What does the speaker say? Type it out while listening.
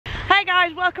Hi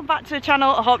guys, welcome back to the channel.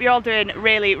 I hope you're all doing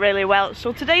really well.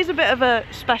 So today's a bit of a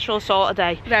special sort of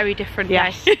day. Very different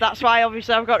yes, day. That's why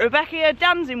obviously I've got Rebecca here.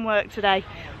 Dan's in work today.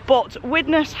 But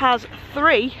Widnes has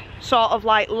three sort of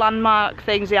like landmark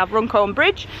things. They have Runcorn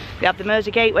Bridge, they have the Mersey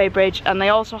Gateway Bridge, and they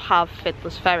also have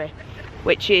Fiddlers Ferry,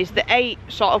 which is the 8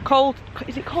 sort of coal.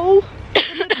 Is it coal?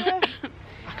 I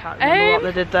can't remember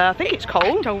what they did there. I think it's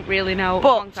coal. I don't really know. But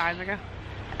a long time ago.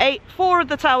 4 of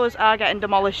the towers are getting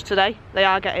demolished today. They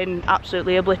are getting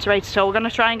absolutely obliterated, so we're going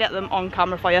to try and get them on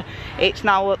camera for you. It's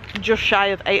now just shy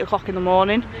of 8 o'clock in the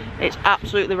morning. It's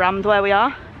absolutely rammed where we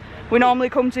are. We normally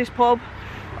come to this pub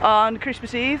on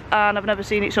Christmas Eve and I've never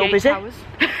seen it so busy. Towers,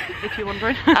 if you're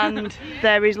wondering. And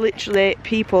there is literally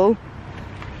people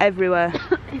everywhere.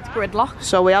 It's gridlock.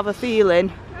 So we have a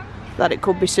feeling that it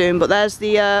could be soon, but there's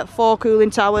the 4 cooling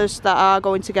towers that are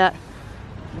going to get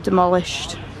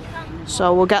demolished.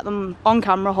 So we'll get them on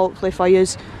camera hopefully for you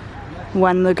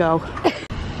when they go.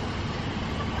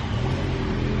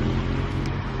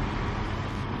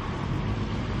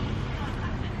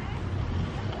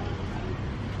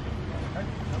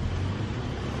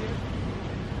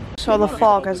 So the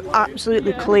fog has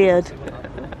absolutely cleared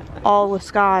all the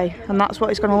sky, and that's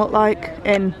what it's going to look like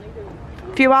in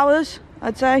a few hours,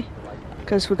 I'd say,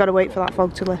 because we've got to wait for that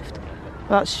fog to lift.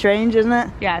 That's strange, isn't it?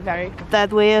 Yeah, very.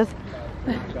 Dead weird.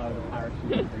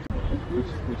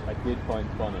 which I did find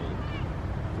funny.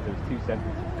 There was 2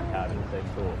 sentences we had in the same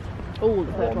thought. Oh,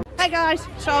 the third one. Hey guys,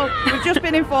 so we've just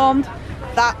been informed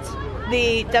that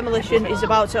the demolition is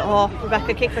about to. Oh,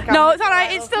 Rebecca, kick the camera. No, it's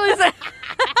alright, it still isn't.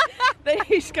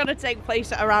 It's going to take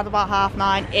place at around about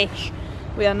 9:30ish.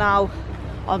 We are now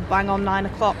on bang on 9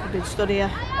 o'clock. We've been stood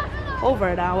here over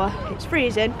an hour. It's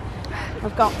freezing.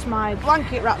 I've got my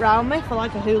blanket wrapped around me for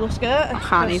like a hula skirt. I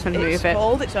can't even move it. It's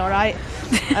cold, it's alright.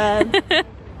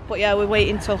 But yeah, we're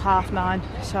waiting till 9:30,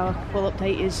 so we'll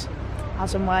update you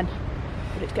as and when.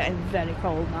 But it's getting very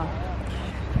cold now.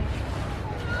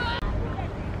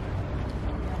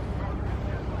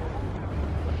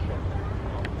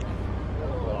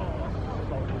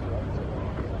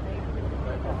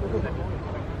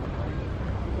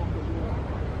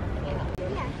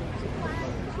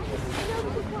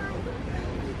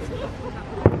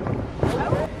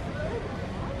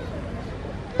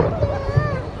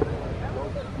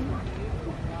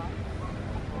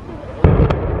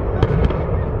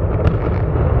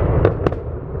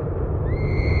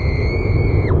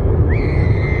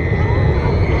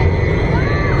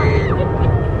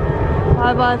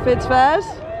 Bye bye, Fiddlers Fairs.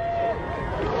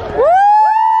 Woo!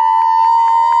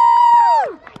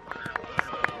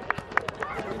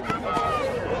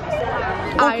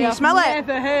 Oh, can you smell it? I've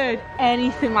never heard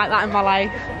anything like that in my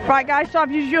life. Right guys, so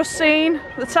have you just seen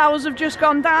the towers have just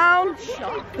gone down?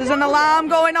 There's an alarm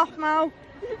going off now.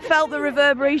 Felt the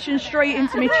reverberation straight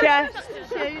into my chest.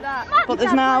 But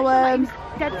there's now alarms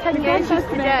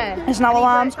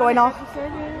going off.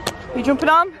 Are you jumping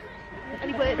on?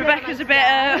 Rebecca's a bit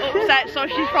upset, so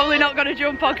she's probably not going to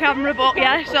jump on camera, but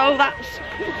yeah, so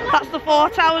that's the 4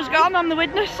 towers gone on the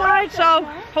Widnes side, so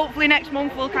hopefully next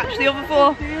month we'll catch the other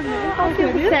 4.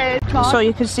 So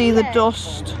you can see the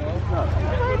dust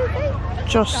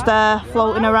just there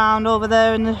floating around over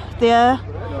there in the air.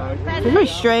 Very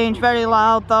strange, very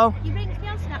loud though,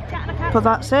 but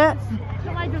that's it.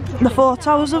 The 4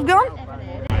 towers have gone.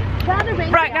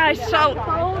 Right guys, so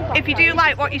if you do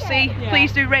like what you see,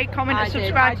 please do rate, comment and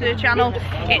subscribe to the channel.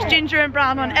 It's Ginger and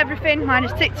Brown on everything,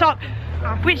 minus TikTok,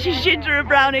 which is Ginger and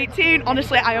Brown 18.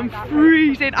 Honestly, I am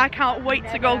freezing. I can't wait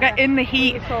to go get in the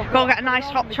heat, go get a nice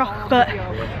hot chocolate.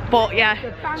 But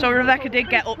yeah, so Rebecca did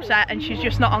get upset and she's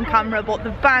just not on camera, but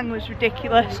the bang was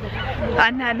ridiculous.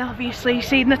 And then obviously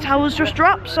seeing the towers just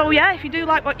drop. So yeah, if you do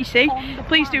like what you see,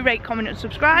 please do rate, comment and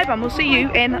subscribe, and we'll see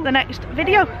you in the next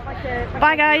video.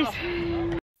 Bye guys.